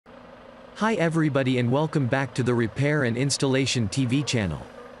Hi everybody and welcome back to the Repair and Installation TV channel.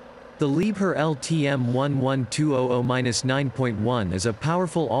 The Liebherr LTM11200-9.1 is a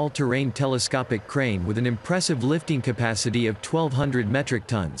powerful all-terrain telescopic crane with an impressive lifting capacity of 1,200 metric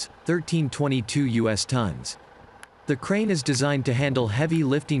tons, 1,322 US tons. The crane is designed to handle heavy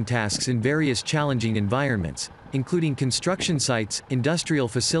lifting tasks in various challenging environments, including construction sites, industrial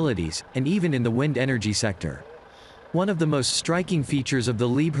facilities, and even in the wind energy sector. One of the most striking features of the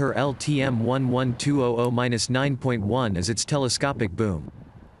Liebherr LTM11200-9.1 is its telescopic boom.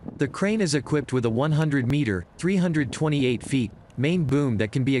 The crane is equipped with a 100-meter, 328 feet, main boom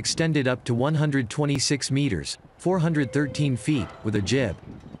that can be extended up to 126 meters, 413 feet, with a jib.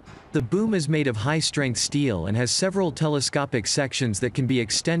 The boom is made of high-strength steel and has several telescopic sections that can be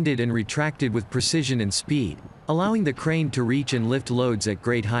extended and retracted with precision and speed, allowing the crane to reach and lift loads at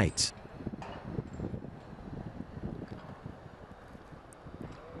great heights.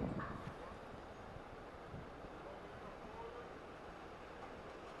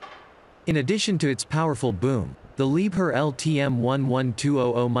 In addition to its powerful boom, the Liebherr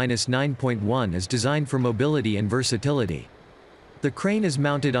LTM11200-9.1 is designed for mobility and versatility. The crane is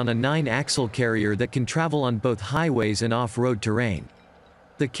mounted on a 9-axle carrier that can travel on both highways and off-road terrain.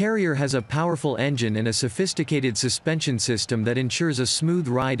 The carrier has a powerful engine and a sophisticated suspension system that ensures a smooth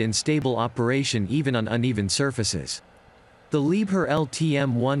ride and stable operation even on uneven surfaces. The Liebherr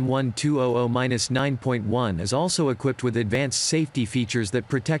LTM11200-9.1 is also equipped with advanced safety features that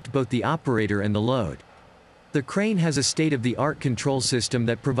protect both the operator and the load. The crane has a state-of-the-art control system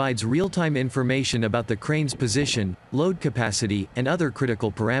that provides real-time information about the crane's position, load capacity, and other critical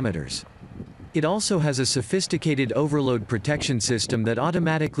parameters. It also has a sophisticated overload protection system that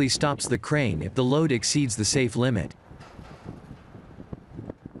automatically stops the crane if the load exceeds the safe limit.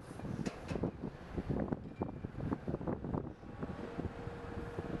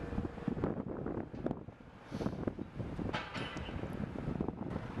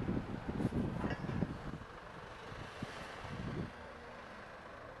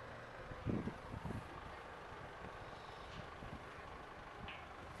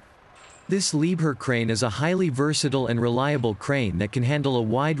 This Liebherr crane is a highly versatile and reliable crane that can handle a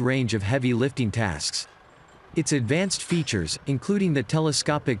wide range of heavy lifting tasks. Its advanced features, including the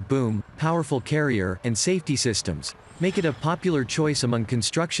telescopic boom, powerful carrier, and safety systems, make it a popular choice among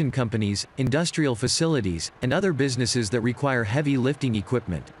construction companies, industrial facilities, and other businesses that require heavy lifting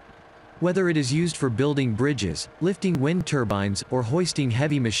equipment. Whether it is used for building bridges, lifting wind turbines, or hoisting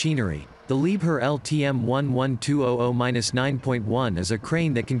heavy machinery, the Liebherr LTM11200-9.1 is a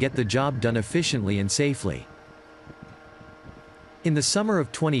crane that can get the job done efficiently and safely. In the summer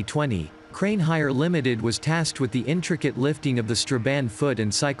of 2020, Crane Hire Limited was tasked with the intricate lifting of the Strabane Foot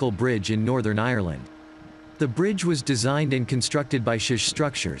and Cycle Bridge in Northern Ireland. The bridge was designed and constructed by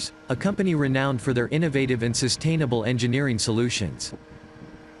Structures, a company renowned for their innovative and sustainable engineering solutions.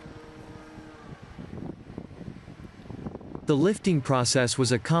 The lifting process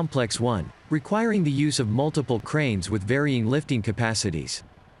was a complex one, requiring the use of multiple cranes with varying lifting capacities.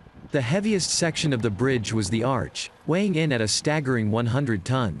 The heaviest section of the bridge was the arch, weighing in at a staggering 100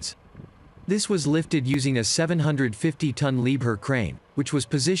 tons. This was lifted using a 750-ton Liebherr crane, which was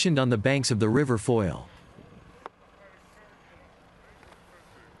positioned on the banks of the River Foyle.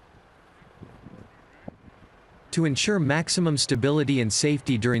 To ensure maximum stability and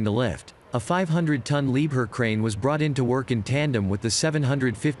safety during the lift, a 500-ton Liebherr crane was brought into work in tandem with the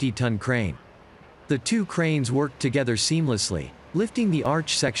 750-ton crane. The two cranes worked together seamlessly, lifting the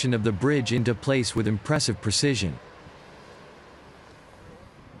arch section of the bridge into place with impressive precision.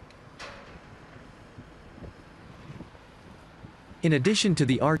 In addition to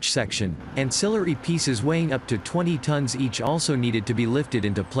the arch section, ancillary pieces weighing up to 20 tons each also needed to be lifted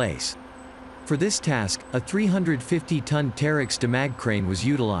into place. For this task, a 350-ton Terex Demag crane was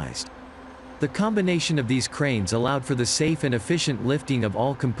utilized. The combination of these cranes allowed for the safe and efficient lifting of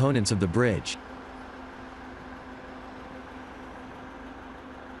all components of the bridge.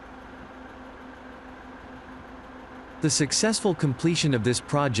 The successful completion of this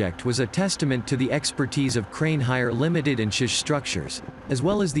project was a testament to the expertise of Crane Hire Limited and Structures, as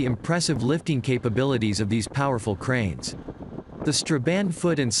well as the impressive lifting capabilities of these powerful cranes. The Strabane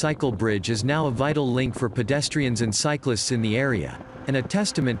Foot and Cycle Bridge is now a vital link for pedestrians and cyclists in the area, and a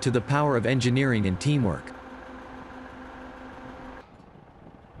testament to the power of engineering and teamwork.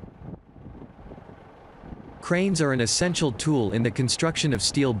 Cranes are an essential tool in the construction of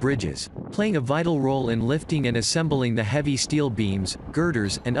steel bridges, playing a vital role in lifting and assembling the heavy steel beams,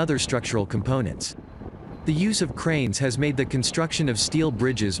 girders, and other structural components. The use of cranes has made the construction of steel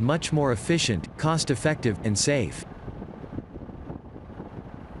bridges much more efficient, cost-effective, and safe.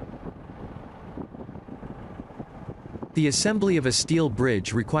 The assembly of a steel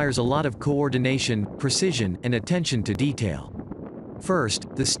bridge requires a lot of coordination, precision, and attention to detail. First,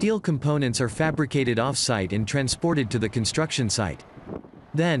 the steel components are fabricated off-site and transported to the construction site.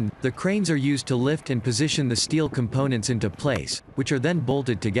 Then, the cranes are used to lift and position the steel components into place, which are then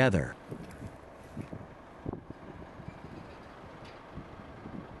bolted together.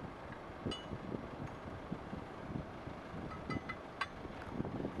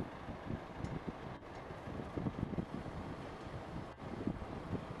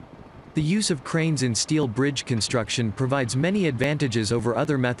 The use of cranes in steel bridge construction provides many advantages over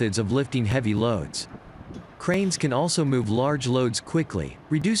other methods of lifting heavy loads. Cranes can also move large loads quickly,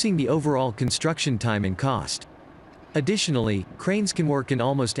 reducing the overall construction time and cost. Additionally, cranes can work in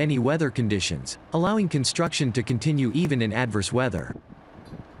almost any weather conditions, allowing construction to continue even in adverse weather.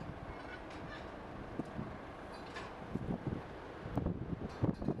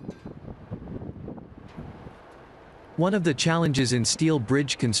 One of the challenges in steel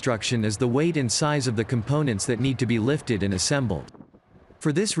bridge construction is the weight and size of the components that need to be lifted and assembled.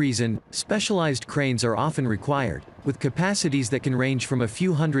 For this reason, specialized cranes are often required, with capacities that can range from a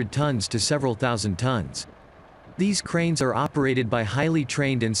few hundred tons to several thousand tons. These cranes are operated by highly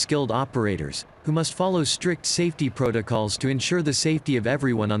trained and skilled operators, who must follow strict safety protocols to ensure the safety of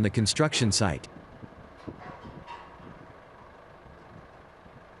everyone on the construction site.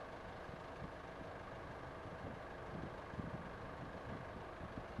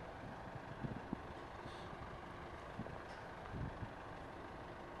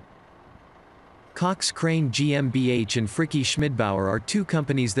 Cox Crane GmbH and Fricke Schmidbauer are two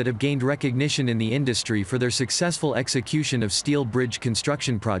companies that have gained recognition in the industry for their successful execution of steel bridge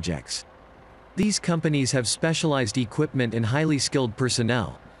construction projects. These companies have specialized equipment and highly skilled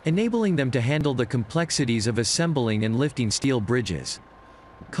personnel, enabling them to handle the complexities of assembling and lifting steel bridges.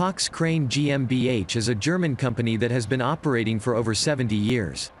 Cox Crane GmbH is a German company that has been operating for over 70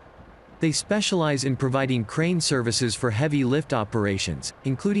 years. They specialize in providing crane services for heavy lift operations,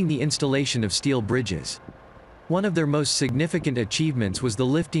 including the installation of steel bridges. One of their most significant achievements was the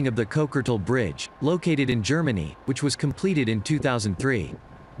lifting of the Kochertal Bridge, located in Germany, which was completed in 2003.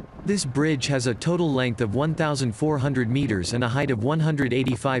 This bridge has a total length of 1,400 meters and a height of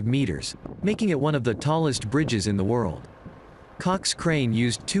 185 meters, making it one of the tallest bridges in the world. Cox Crane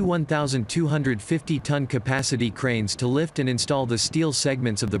used two 1,250-ton capacity cranes to lift and install the steel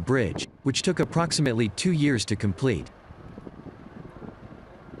segments of the bridge, which took approximately 2 years to complete.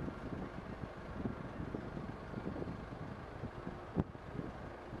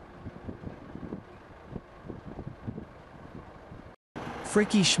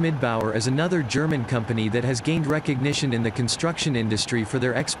 Fricke Schmidbauer is another German company that has gained recognition in the construction industry for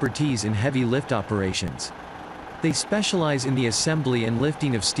their expertise in heavy lift operations. They specialize in the assembly and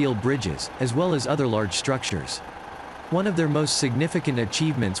lifting of steel bridges, as well as other large structures. One of their most significant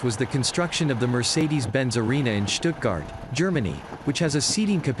achievements was the construction of the Mercedes-Benz Arena in Stuttgart, Germany, which has a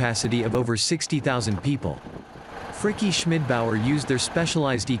seating capacity of over 60,000 people. Fricke Schmidbauer used their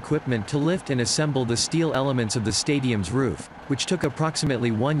specialized equipment to lift and assemble the steel elements of the stadium's roof, which took approximately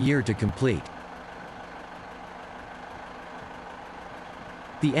 1 year to complete.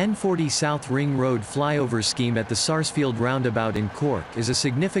 The N40 South Ring Road flyover scheme at the Sarsfield roundabout in Cork is a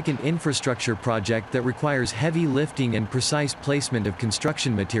significant infrastructure project that requires heavy lifting and precise placement of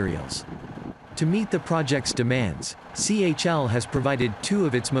construction materials. To meet the project's demands, CHL has provided two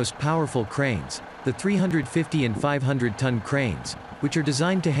of its most powerful cranes, the 350 and 500-ton cranes, which are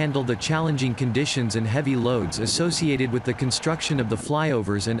designed to handle the challenging conditions and heavy loads associated with the construction of the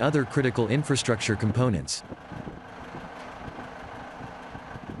flyovers and other critical infrastructure components.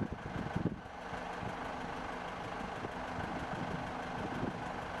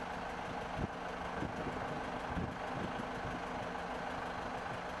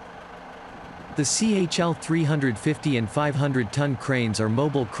 The CHL 350 and 500-ton cranes are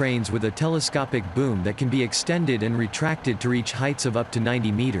mobile cranes with a telescopic boom that can be extended and retracted to reach heights of up to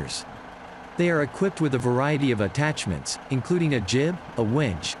 90 meters. They are equipped with a variety of attachments, including a jib, a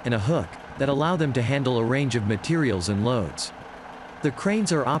winch, and a hook, that allow them to handle a range of materials and loads. The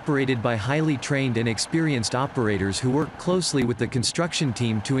cranes are operated by highly trained and experienced operators who work closely with the construction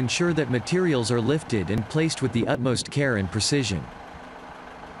team to ensure that materials are lifted and placed with the utmost care and precision.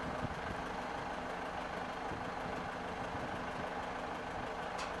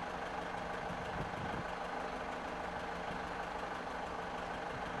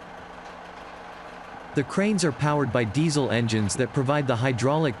 The cranes are powered by diesel engines that provide the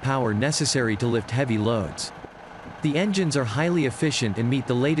hydraulic power necessary to lift heavy loads. The engines are highly efficient and meet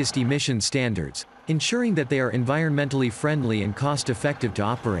the latest emission standards, ensuring that they are environmentally friendly and cost-effective to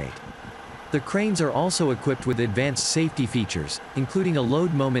operate. The cranes are also equipped with advanced safety features, including a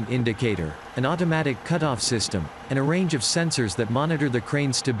load moment indicator, an automatic cutoff system, and a range of sensors that monitor the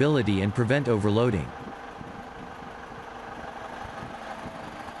crane's stability and prevent overloading.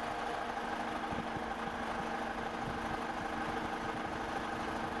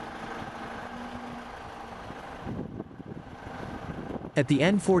 At the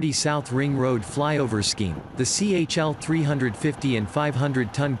N40 South Ring Road flyover scheme, the CHL 350 and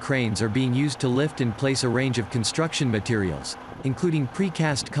 500-ton cranes are being used to lift and place a range of construction materials, including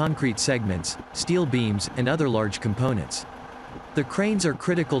precast concrete segments, steel beams, and other large components. The cranes are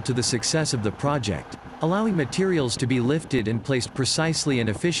critical to the success of the project, allowing materials to be lifted and placed precisely and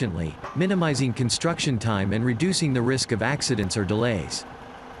efficiently, minimizing construction time and reducing the risk of accidents or delays.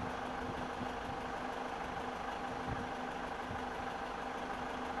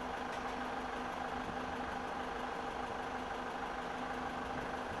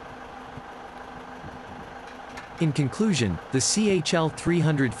 In conclusion, the CHL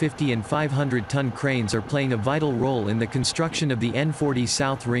 350 and 500-ton cranes are playing a vital role in the construction of the N40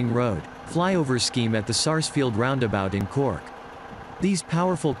 South Ring Road flyover scheme at the Sarsfield roundabout in Cork. These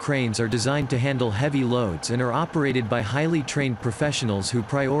powerful cranes are designed to handle heavy loads and are operated by highly trained professionals who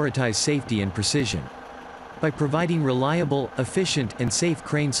prioritize safety and precision. By providing reliable, efficient, and safe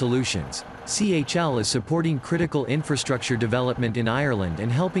crane solutions, CHL is supporting critical infrastructure development in Ireland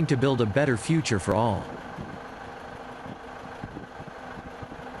and helping to build a better future for all.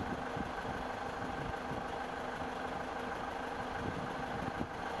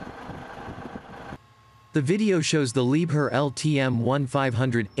 The video shows the Liebherr LTM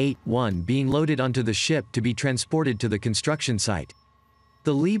 1500-8-1 being loaded onto the ship to be transported to the construction site.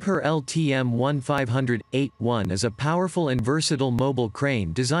 The Liebherr LTM 1500-8-1 is a powerful and versatile mobile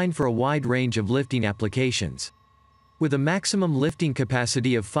crane designed for a wide range of lifting applications. With a maximum lifting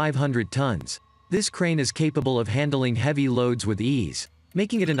capacity of 500 tons, this crane is capable of handling heavy loads with ease,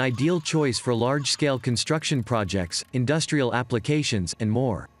 making it an ideal choice for large-scale construction projects, industrial applications, and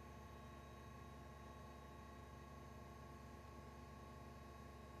more.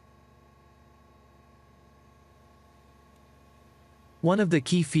 One of the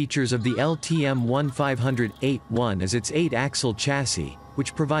key features of the LTM 1500-8-1 is its 8-axle chassis,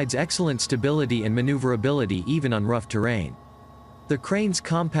 which provides excellent stability and maneuverability even on rough terrain. The crane's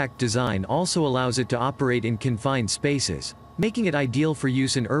compact design also allows it to operate in confined spaces, making it ideal for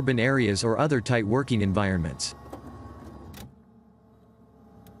use in urban areas or other tight working environments.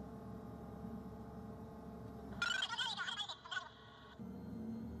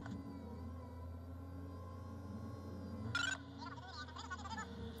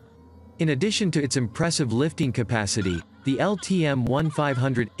 In addition to its impressive lifting capacity, the LTM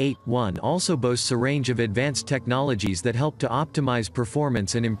 1500-8-1 also boasts a range of advanced technologies that help to optimize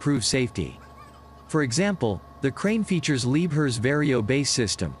performance and improve safety. For example, the crane features Liebherr's Vario base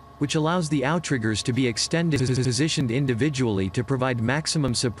system, which allows the outriggers to be extended and positioned individually to provide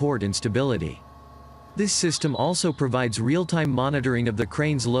maximum support and stability. This system also provides real-time monitoring of the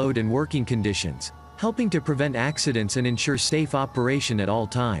crane's load and working conditions, helping to prevent accidents and ensure safe operation at all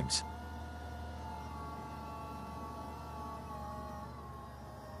times.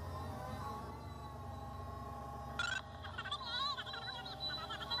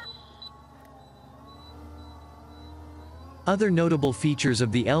 Other notable features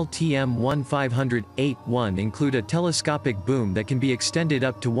of the LTM 1500-8-1 include a telescopic boom that can be extended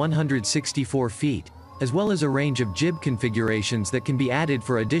up to 164 feet, as well as a range of jib configurations that can be added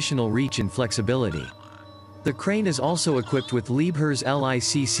for additional reach and flexibility. The crane is also equipped with Liebherr's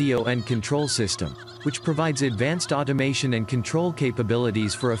LICCON control system, which provides advanced automation and control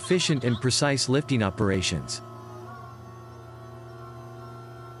capabilities for efficient and precise lifting operations.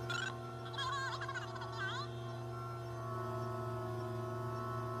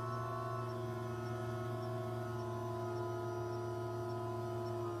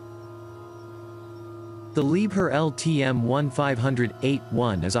 The Liebherr LTM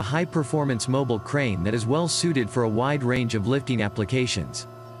 1500-8-1 is a high-performance mobile crane that is well suited for a wide range of lifting applications.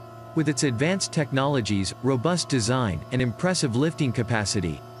 With its advanced technologies, robust design, and impressive lifting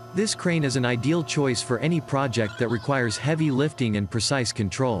capacity, this crane is an ideal choice for any project that requires heavy lifting and precise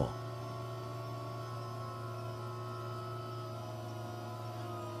control.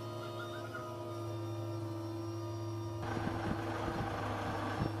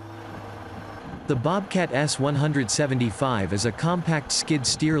 The Bobcat S175 is a compact skid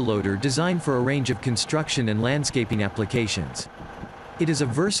steer loader designed for a range of construction and landscaping applications. It is a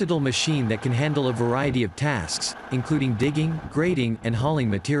versatile machine that can handle a variety of tasks, including digging, grading, and hauling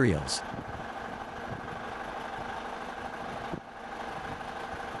materials.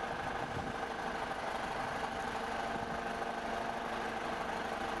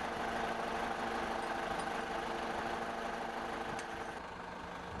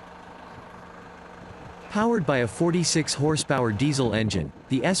 Powered by a 46 horsepower diesel engine,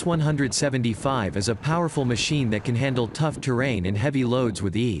 the S175 is a powerful machine that can handle tough terrain and heavy loads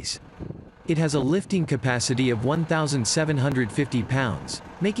with ease. It has a lifting capacity of 1,750 pounds,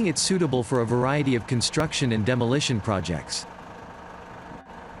 making it suitable for a variety of construction and demolition projects.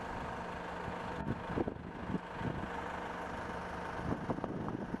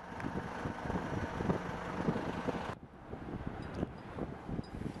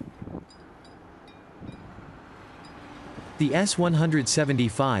 The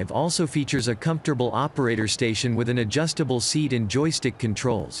S175 also features a comfortable operator station with an adjustable seat and joystick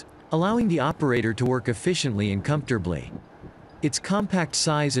controls, allowing the operator to work efficiently and comfortably. Its compact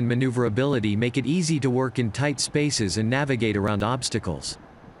size and maneuverability make it easy to work in tight spaces and navigate around obstacles.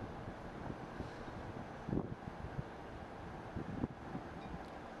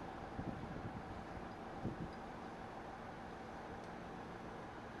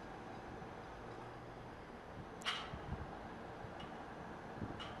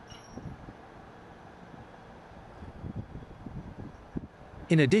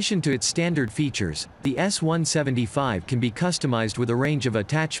 In addition to its standard features, the S175 can be customized with a range of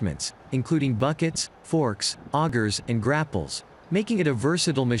attachments, including buckets, forks, augers, and grapples, making it a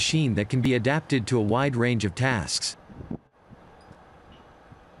versatile machine that can be adapted to a wide range of tasks.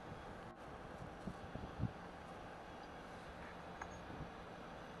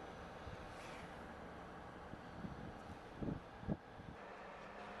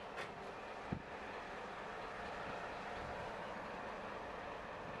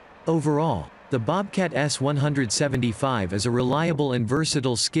 Overall, the Bobcat S175 is a reliable and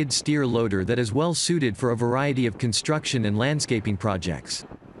versatile skid steer loader that is well suited for a variety of construction and landscaping projects.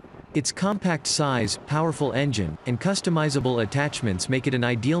 Its compact size, powerful engine, and customizable attachments make it an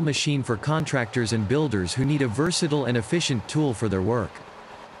ideal machine for contractors and builders who need a versatile and efficient tool for their work.